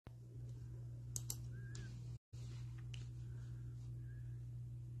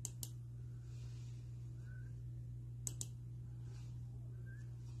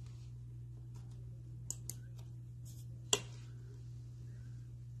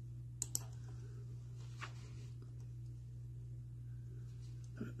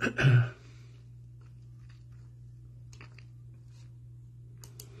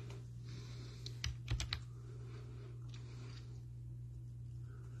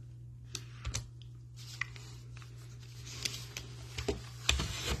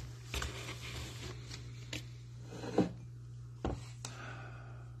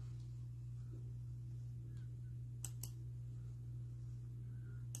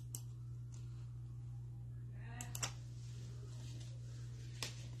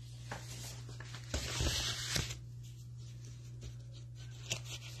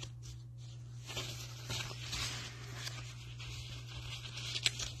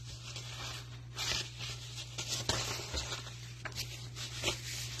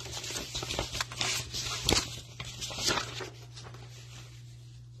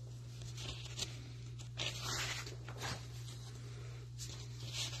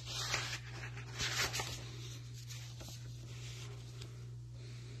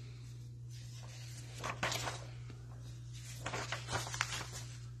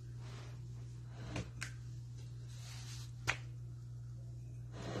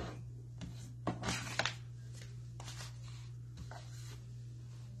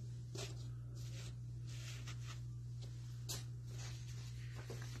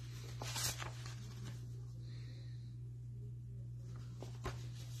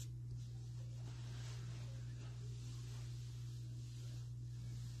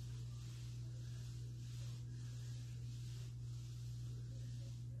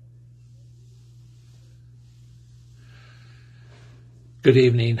Good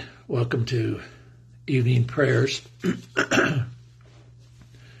evening. Welcome to evening prayers.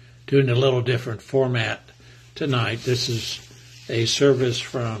 Doing a little different format tonight. This is a service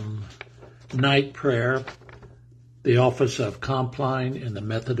from night prayer, the office of Compline in the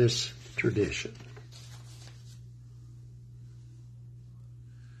Methodist tradition.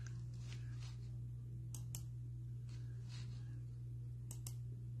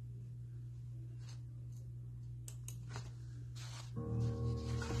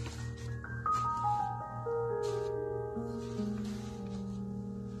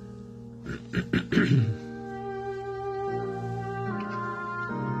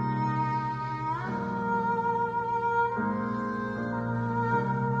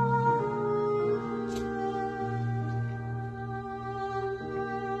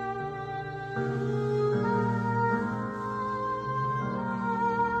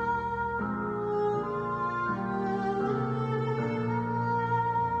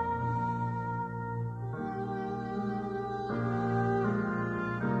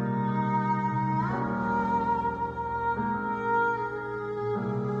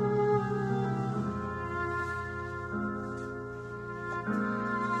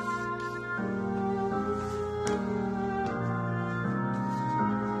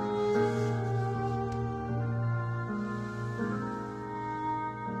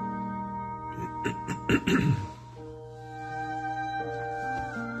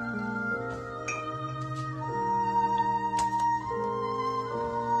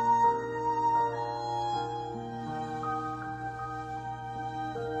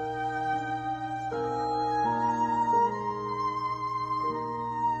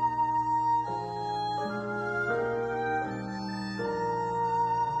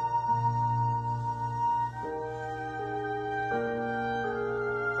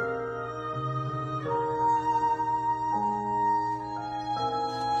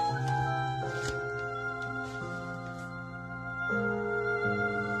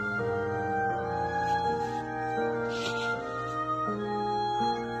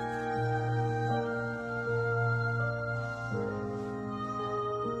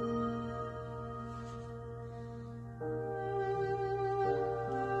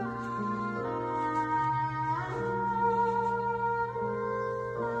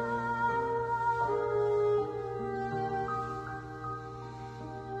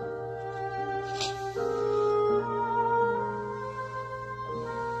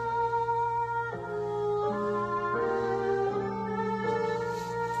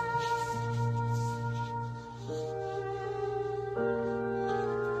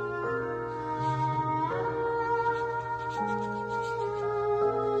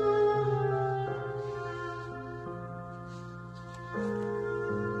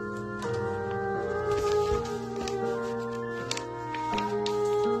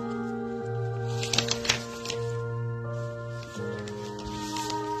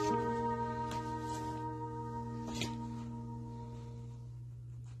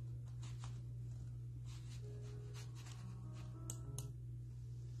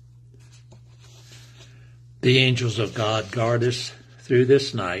 The angels of God guard us through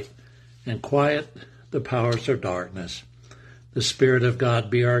this night and quiet the powers of darkness. The Spirit of God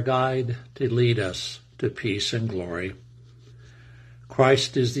be our guide to lead us to peace and glory.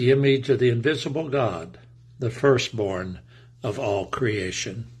 Christ is the image of the invisible God, the firstborn of all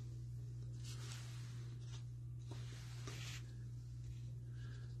creation.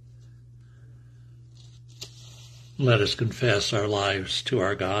 Let us confess our lives to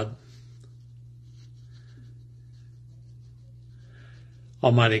our God.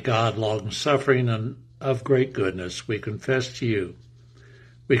 Almighty God, long-suffering and of great goodness, we confess to you.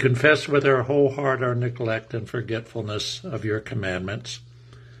 We confess with our whole heart our neglect and forgetfulness of your commandments,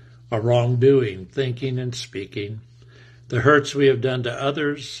 our wrongdoing, thinking and speaking, the hurts we have done to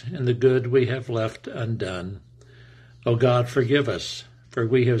others, and the good we have left undone. O God, forgive us, for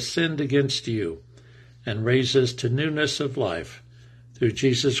we have sinned against you, and raise us to newness of life, through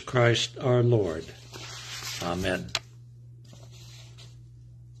Jesus Christ our Lord. Amen.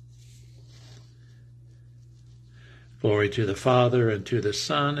 Glory to the Father, and to the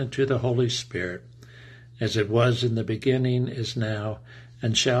Son, and to the Holy Spirit, as it was in the beginning, is now,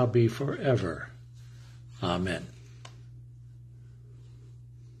 and shall be forever. Amen.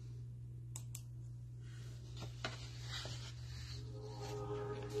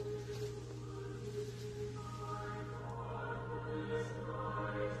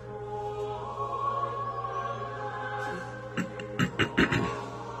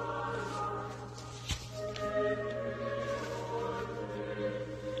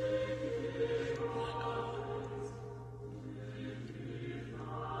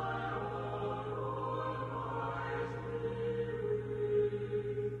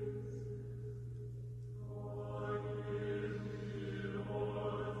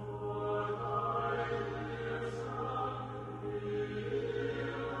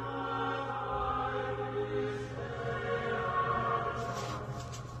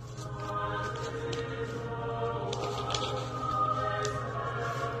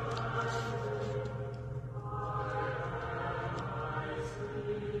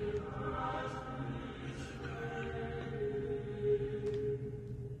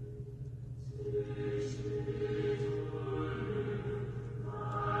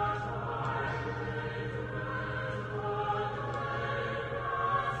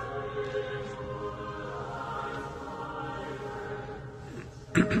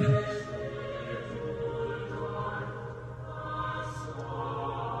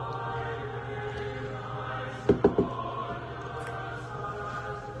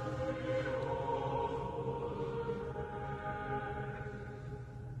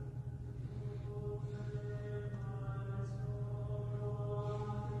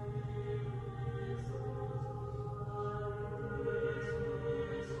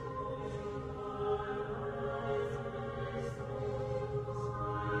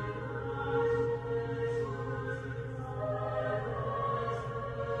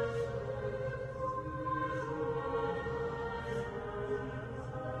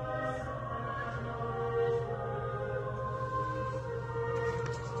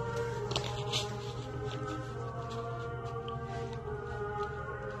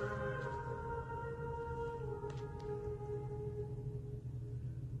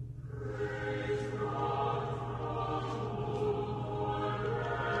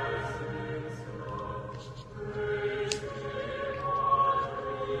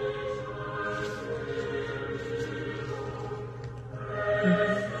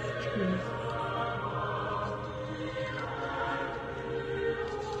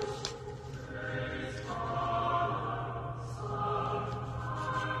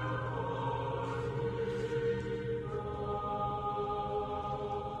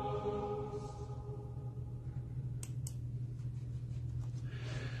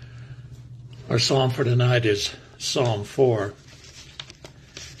 Our psalm for tonight is Psalm 4.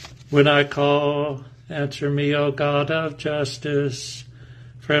 When I call, answer me, O God of justice.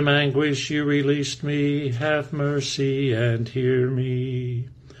 From anguish you released me. Have mercy and hear me.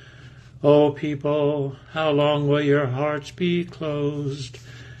 O people, how long will your hearts be closed?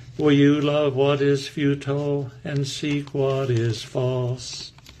 Will you love what is futile and seek what is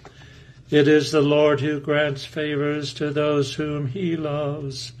false? It is the Lord who grants favors to those whom he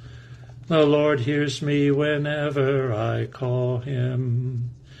loves. The Lord hears me whenever I call him.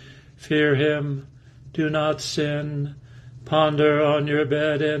 Fear him, do not sin. Ponder on your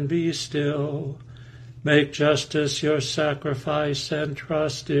bed and be still. Make justice your sacrifice and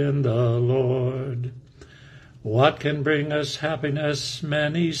trust in the Lord. What can bring us happiness,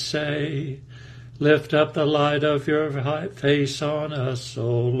 many say. Lift up the light of your face on us, O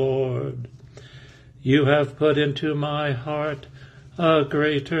Lord. You have put into my heart a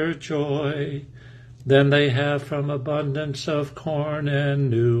greater joy than they have from abundance of corn and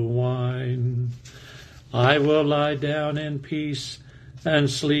new wine. I will lie down in peace, and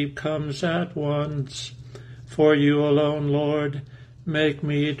sleep comes at once. For you alone, Lord, make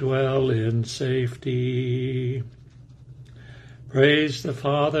me dwell in safety. Praise the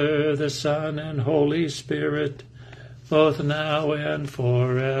Father, the Son, and Holy Spirit, both now and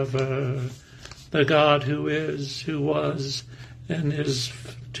forever. The God who is, who was, and is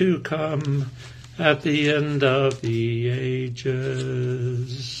to come, at the end of the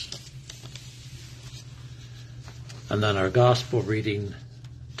ages. And then our gospel reading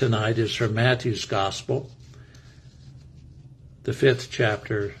tonight is from Matthew's Gospel, the 5th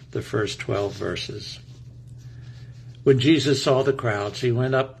chapter, the first 12 verses. When Jesus saw the crowds, he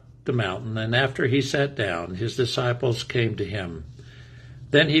went up the mountain, and after he sat down, his disciples came to him.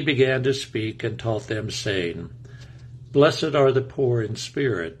 Then he began to speak and taught them, saying, Blessed are the poor in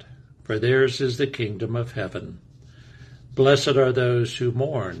spirit, for theirs is the kingdom of heaven. Blessed are those who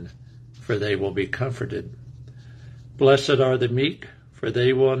mourn, for they will be comforted. Blessed are the meek, for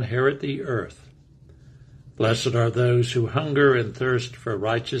they will inherit the earth. Blessed are those who hunger and thirst for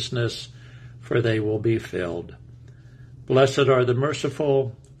righteousness, for they will be filled. Blessed are the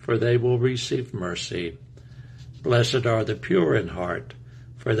merciful, for they will receive mercy. Blessed are the pure in heart,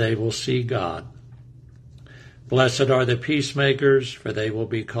 for they will see God. Blessed are the peacemakers, for they will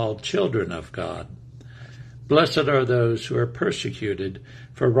be called children of God. Blessed are those who are persecuted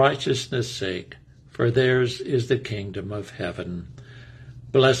for righteousness' sake, for theirs is the kingdom of heaven.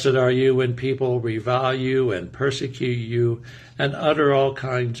 Blessed are you when people revile you and persecute you and utter all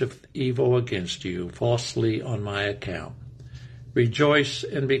kinds of evil against you falsely on my account. Rejoice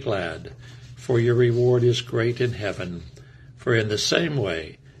and be glad, for your reward is great in heaven, for in the same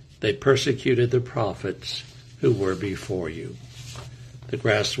way they persecuted the prophets who were before you. The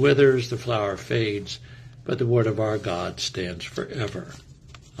grass withers, the flower fades, but the word of our God stands forever.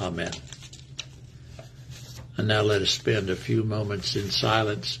 Amen. And now let us spend a few moments in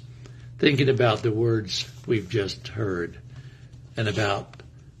silence thinking about the words we've just heard and about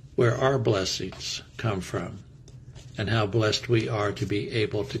where our blessings come from and how blessed we are to be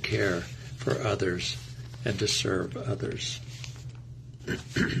able to care for others and to serve others.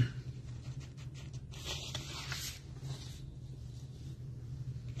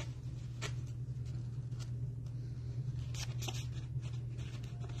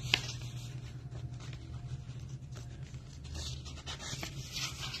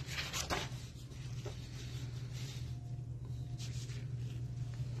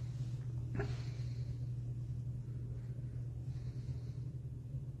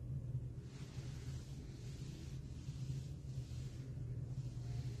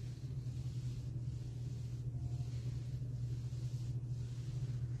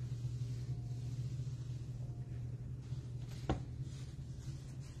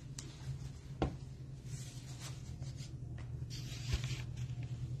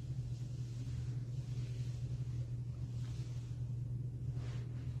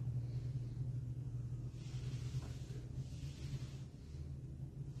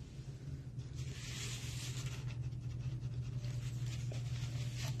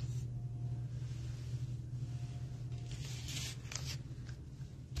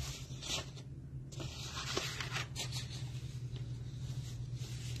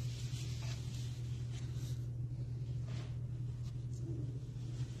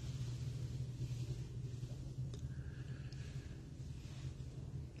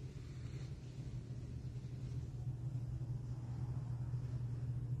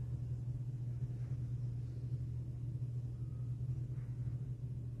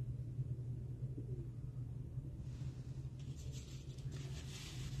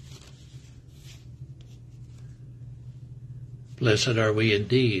 Blessed are we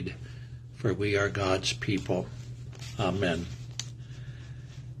indeed, for we are God's people. Amen.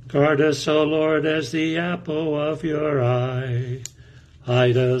 Guard us, O Lord, as the apple of your eye.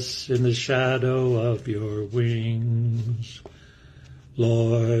 Hide us in the shadow of your wings.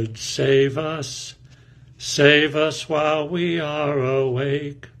 Lord, save us while we are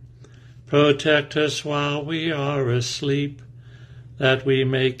awake. Protect us while we are asleep, that we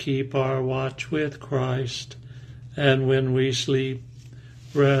may keep our watch with Christ, and when we sleep,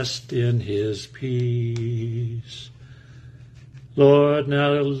 rest in his peace. Lord,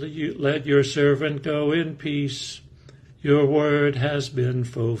 now let your servant go in peace. Your word has been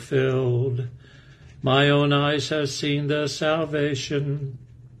fulfilled. My own eyes have seen the salvation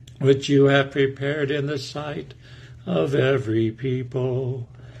which you have prepared in the sight of every people,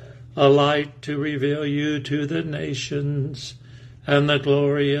 a light to reveal you to the nations and the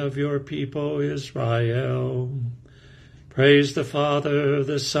glory of your people Israel. Praise the Father,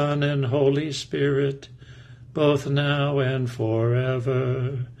 the Son, and Holy Spirit, both now and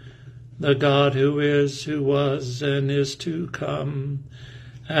forever. The God who is, who was, and is to come,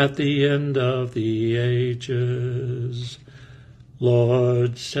 at the end of the ages.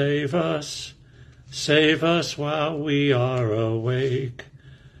 Lord, save us while we are awake.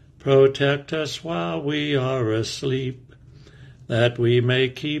 Protect us while we are asleep, that we may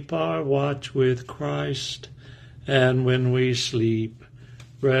keep our watch with Christ, and when we sleep,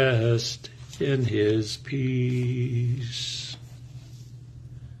 rest in his peace.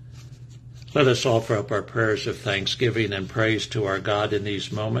 Let us offer up our prayers of thanksgiving and praise to our God in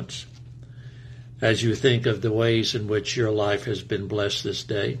these moments. As you think of the ways in which your life has been blessed this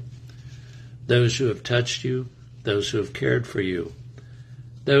day, those who have touched you, those who have cared for you,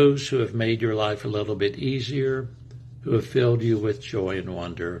 those who have made your life a little bit easier, who have filled you with joy and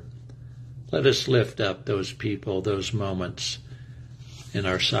wonder, let us lift up those people, those moments in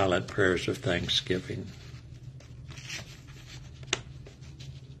our silent prayers of thanksgiving.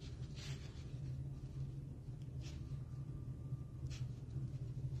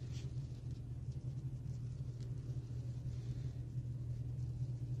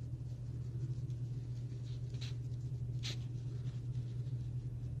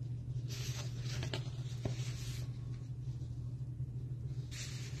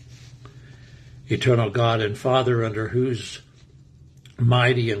 Eternal God and Father, under whose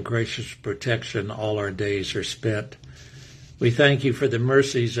mighty and gracious protection all our days are spent, we thank you for the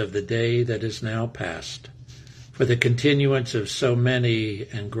mercies of the day that is now past, for the continuance of so many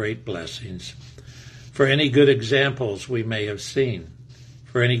and great blessings, for any good examples we may have seen,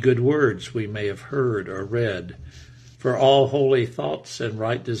 for any good words we may have heard or read, for all holy thoughts and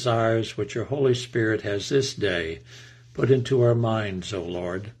right desires which your Holy Spirit has this day put into our minds, O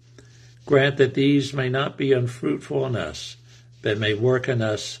Lord. Grant that these may not be unfruitful in us, but may work in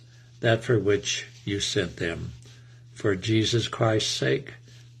us that for which you sent them. For Jesus Christ's sake,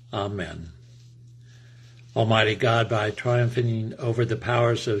 amen. Almighty God, by triumphing over the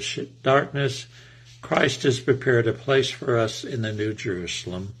powers of darkness, Christ has prepared a place for us in the New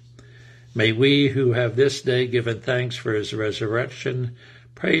Jerusalem. May we who have this day given thanks for his resurrection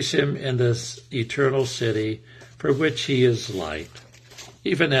praise him in this eternal city for which he is light,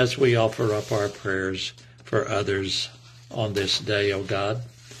 even as we offer up our prayers for others on this day, O God,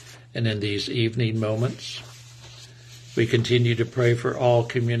 and in these evening moments. We continue to pray for all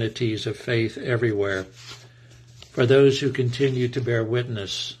communities of faith everywhere, for those who continue to bear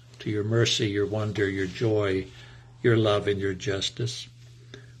witness to your mercy, your wonder, your joy, your love, and your justice.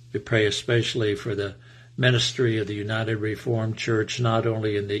 We pray especially for the ministry of the United Reformed Church, not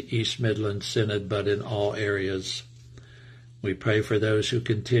only in the East Midlands Synod, but in all areas. We pray for those who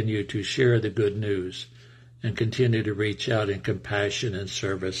continue to share the good news and continue to reach out in compassion and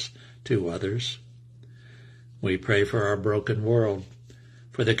service to others. We pray for our broken world,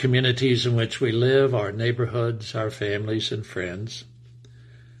 for the communities in which we live, our neighborhoods, our families and friends.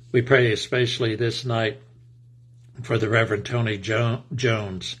 We pray especially this night for the Reverend Tony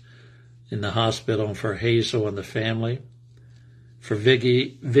Jones in the hospital, and for Hazel and the family, for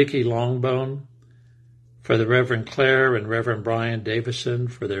Vicky Longbone, for the Reverend Claire and Reverend Brian Davison,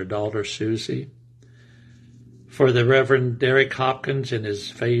 for their daughter Susie, for the Reverend Derek Hopkins in his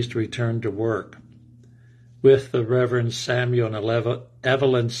phased return to work, with the Reverend Samuel and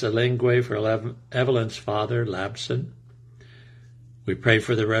Evelyn Selengue, for Evelyn's father, Labson. We pray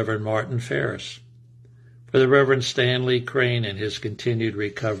for the Reverend Martin Ferris, for the Reverend Stanley Crane and his continued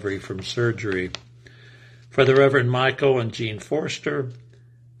recovery from surgery, for the Reverend Michael and Jean Forster,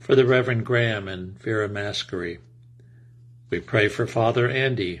 for the Reverend Graham and Vera Mascari. We pray for Father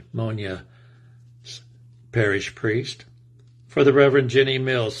Andy Monia, parish priest, for the Reverend Jenny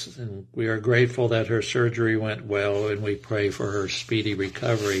Mills, and we are grateful that her surgery went well, and we pray for her speedy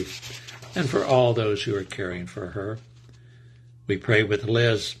recovery and for all those who are caring for her. We pray with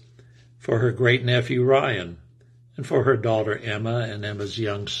Liz for her great-nephew Ryan and for her daughter Emma and Emma's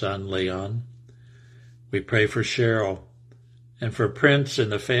young son Leon. We pray for Cheryl and for Prince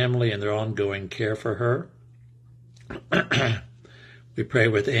and the family and their ongoing care for her. We pray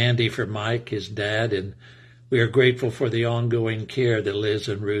with Andy for Mike, his dad, and we are grateful for the ongoing care that Liz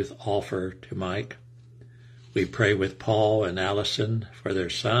and Ruth offer to Mike. We pray with Paul and Allison for their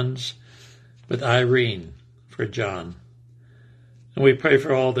sons, with Irene for John. And we pray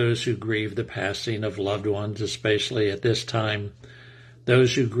for all those who grieve the passing of loved ones, especially at this time,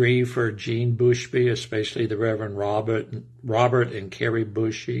 those who grieve for Jean Bushby, especially the Reverend Robert and Carrie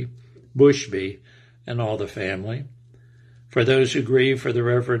Bushby, and all the family. For those who grieve for the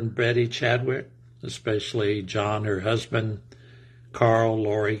Reverend Betty Chadwick, especially John, her husband, Carl,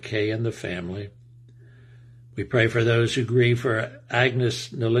 Lori, Kay, and the family. We pray for those who grieve for Agnes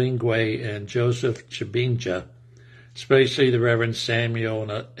Nalingwe and Joseph Chibinja, especially the Reverend Samuel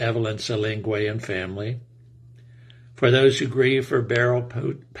and Evelyn Salingwe and family. For those who grieve for Beryl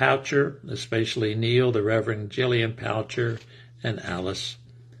Poucher, especially Neil, the Reverend Jillian Poucher, and Alice.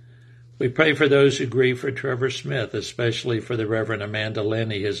 We pray for those who grieve for Trevor Smith, especially for the Reverend Amanda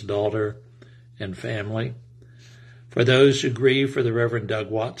Lenny, his daughter, and family. For those who grieve for the Reverend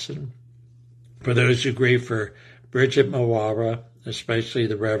Doug Watson. For those who grieve for Bridget Mawara, especially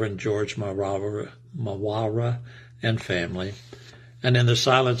the Reverend George Mawara and family. And in the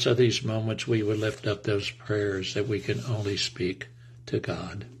silence of these moments, we would lift up those prayers that we can only speak to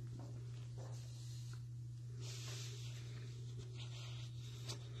God.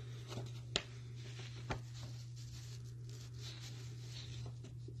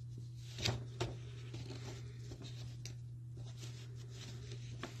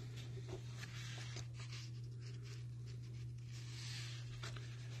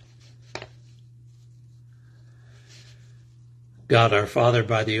 God our Father,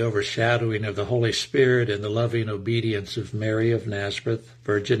 by the overshadowing of the Holy Spirit and the loving obedience of Mary of Nazareth,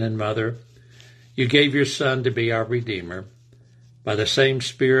 Virgin and Mother, you gave your Son to be our Redeemer. By the same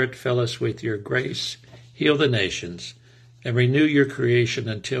Spirit, fill us with your grace, heal the nations, and renew your creation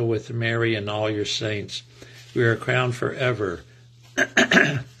until with Mary and all your saints we are crowned forever,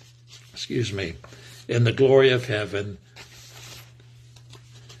 in the glory of heaven,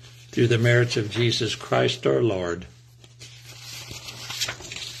 through the merits of Jesus Christ our Lord.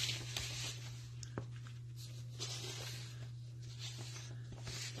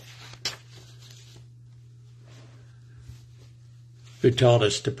 Who taught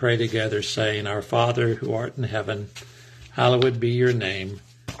us to pray together, saying, Our Father, who art in heaven, hallowed be your name.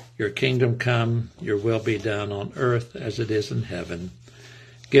 Your kingdom come, your will be done on earth as it is in heaven.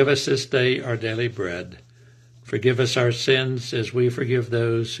 Give us this day our daily bread. Forgive us our sins as we forgive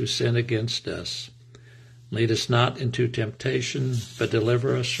those who sin against us. Lead us not into temptation, but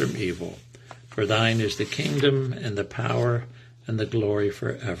deliver us from evil. For thine is the kingdom and the power and the glory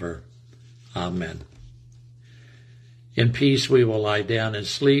forever. Amen. In peace we will lie down and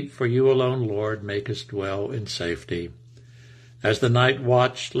sleep, for you alone, Lord, make us dwell in safety. As the night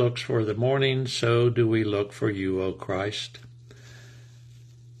watch looks for the morning, so do we look for you, O Christ.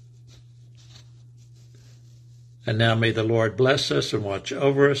 And now may the Lord bless us and watch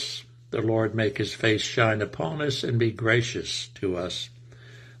over us. The Lord make his face shine upon us and be gracious to us.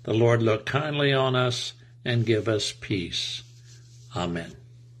 The Lord look kindly on us and give us peace. Amen.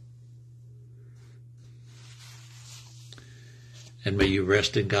 And may you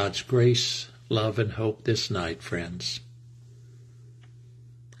rest in God's grace, love, and hope this night, friends.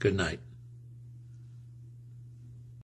 Good night.